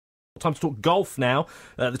Time to talk golf now.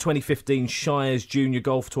 The 2015 Shires Junior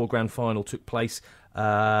Golf Tour Grand Final took place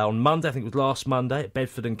on Monday. I think it was last Monday at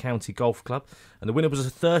Bedford and County Golf Club. And the winner was a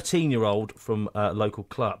 13-year-old from a local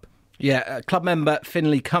club. Yeah, club member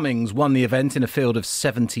Finlay Cummings won the event in a field of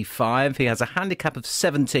 75. He has a handicap of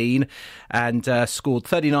 17 and scored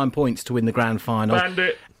 39 points to win the grand final.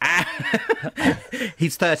 Bandit.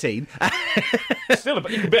 He's 13. Still,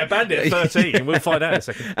 you can be a bandit at 13. We'll find out in a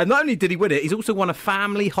second. And not only did he win it, he's also won a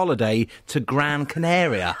family holiday to Gran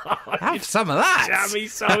Canaria. Have some of that. Jammy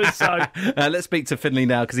so-and-so. Let's speak to Finlay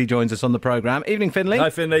now because he joins us on the programme. Evening, Finlay. Hi,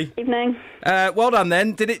 Finlay. Evening. Well done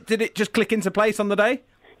then. Did it just click into place on the day?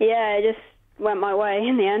 Yeah, it just went my way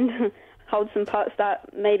in the end. Hold some putts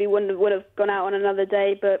that maybe would have gone out on another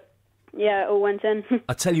day, but yeah, it all went in.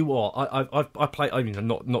 I tell you what, I play. I mean,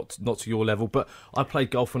 not to your level, but I played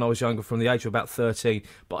golf when I was younger, from the age of about 13.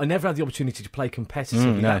 But I never had the opportunity to play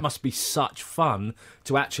competitively. No. That must be such fun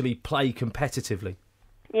to actually play competitively.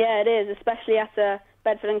 Yeah, it is, especially at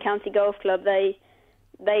Bedford and County Golf Club. We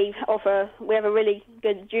have a really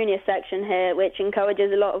good junior section here, which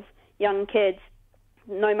encourages a lot of young kids,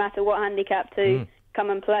 no matter what handicap, to come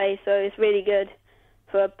and play. So it's really good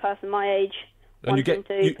for a person my age wanting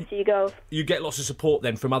to pursue golf. You get lots of support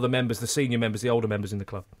then from other members, the senior members, the older members in the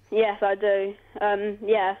club? Yes, I do.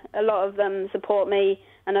 A lot of them support me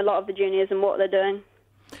and a lot of the juniors and what they're doing.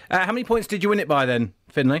 How many points did you win it by then,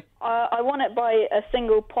 Finlay? I won it by a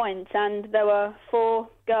single point, and there were 4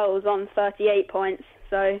 girls on 38 points,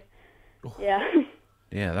 so yeah.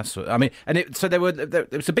 Yeah, that's what I mean. And it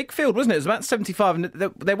was a big field, wasn't it? It was about 75, and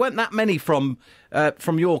there weren't that many from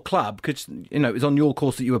your club, because it was on your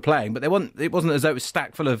course that you were playing. But it wasn't as though it was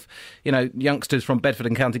stacked full of youngsters from Bedford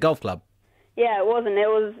and County Golf Club. Yeah, it wasn't.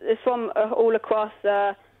 It's from all across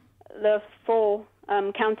the 4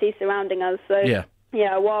 counties surrounding us. So yeah,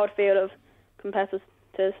 a wild field of competitors.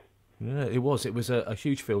 Yeah, it was. It was a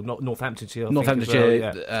huge field. Northamptonshire,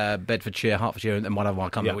 Bedfordshire, Hertfordshire, and one other one. I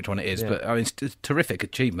can't remember which one it is. Yeah. But I mean, it's a terrific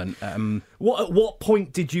achievement. At what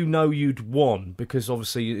point did you know you'd won? Because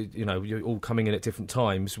obviously, you're all coming in at different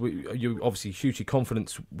times. You're obviously hugely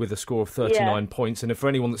confident with a score of 39 points. And for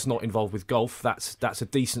anyone that's not involved with golf, that's a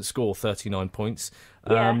decent score, 39 points.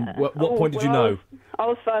 What point did you know? I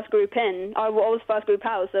was first group in. I was first group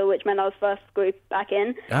out, which meant I was first group back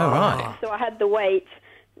in. Oh, right. So I had the weight,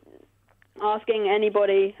 asking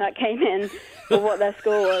anybody that came in for what their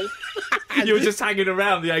score was. You were just hanging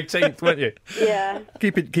around the 18th, weren't you? Yeah.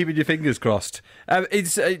 Keeping your fingers crossed.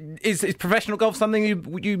 Is professional golf something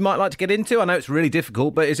you might like to get into? I know it's really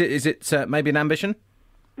difficult, but is it maybe an ambition?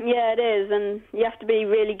 Yeah, it is, and you have to be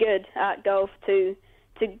really good at golf to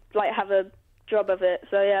have a job of it.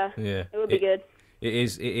 So yeah, it would be good. It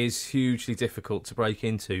is hugely difficult to break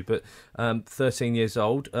into, but 13 years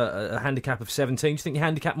old, a handicap of 17. Do you think your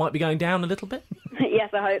handicap might be going down a little bit?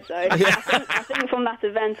 Yes, I hope so. I think from that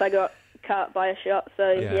event I got cut by a shot,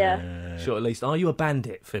 so yeah. Sure, at least. Are you a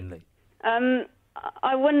bandit, Finlay?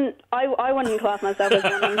 I wouldn't class myself as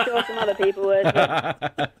one. I'm sure some other people would.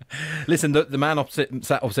 But... Listen, the man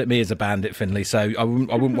sat opposite me is a bandit, Finlay, so I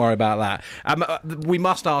wouldn't worry about that. We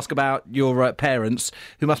must ask about your parents,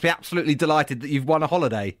 who must be absolutely delighted that you've won a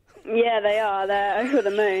holiday. Yeah, they are. They're over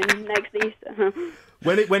the moon next Easter.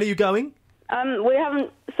 When are you going? We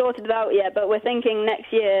haven't sorted it out yet, but we're thinking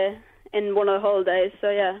next year in one of the holidays, so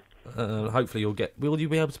yeah. Hopefully will you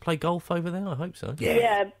be able to play golf over there? I hope so.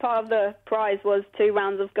 Yeah, part of the prize was 2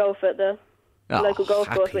 rounds of golf at the local golf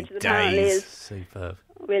course, which apparently is superb,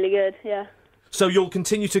 really good, yeah. So you'll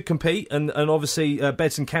continue to compete, and obviously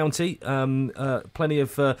Bedson County, plenty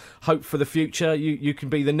of hope for the future. You can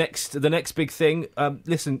be the next big thing.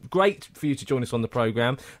 Listen, great for you to join us on the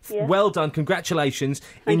programme. Yeah. Well done, congratulations.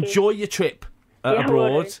 Thank Enjoy you. your trip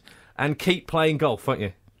abroad, and keep playing golf, won't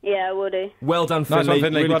you? Yeah, I will do. Well done, Finlay. Nice one,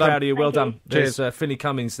 Finlay. Really Well proud done. of you. Well Thank done. you. There's Finlay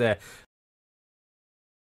Cummings there.